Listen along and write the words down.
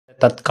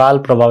तत्काल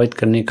प्रभावित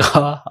करने का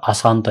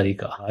आसान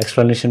तरीका।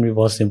 एक्सप्लेनेशन भी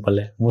बहुत सिंपल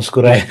है,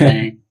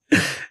 मुस्कुराए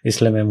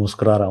इसलिए मैं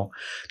मुस्कुरा रहा हूँ।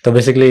 तो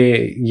बेसिकली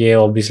ये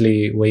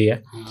ऑब्वियसली वही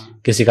है,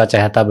 किसी का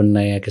चाहता बनना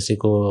है या किसी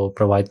को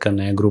प्रभावित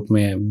करना है, ग्रुप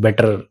में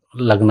बेटर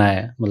लगना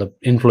है, मतलब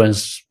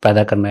इन्फ्लुएंस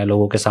पैदा करना है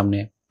लोगों के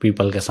सामने,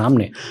 पीपल के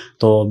सामने।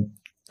 तो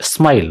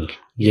स्माइल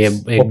ये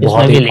एक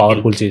बहुत ही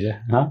पावरफुल चीज है।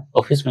 हाँ,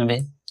 ऑफिस में भी,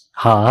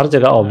 हाँ, हर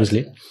जगह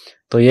ऑब्वियसली।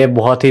 तो ये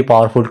बहुत ही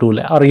पावरफुल टूल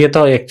है और ये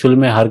तो एक्चुअल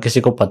में हर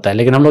किसी को पता है,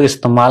 लेकिन हम लोग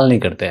इस्तेमाल नहीं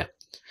करते हैं।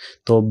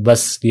 तो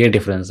बस ये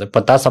डिफरेंस है,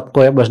 पता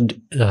सबको है, बस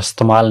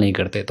इस्तेमाल नहीं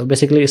करते। तो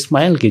बेसिकली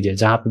स्माइल कीजिए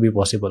जहाँ पे भी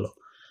पॉसिबल हो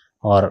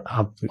और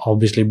आप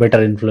ऑब्वियसली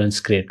बेटर इन्फ्लुएंस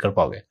क्रिएट कर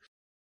पाओगे।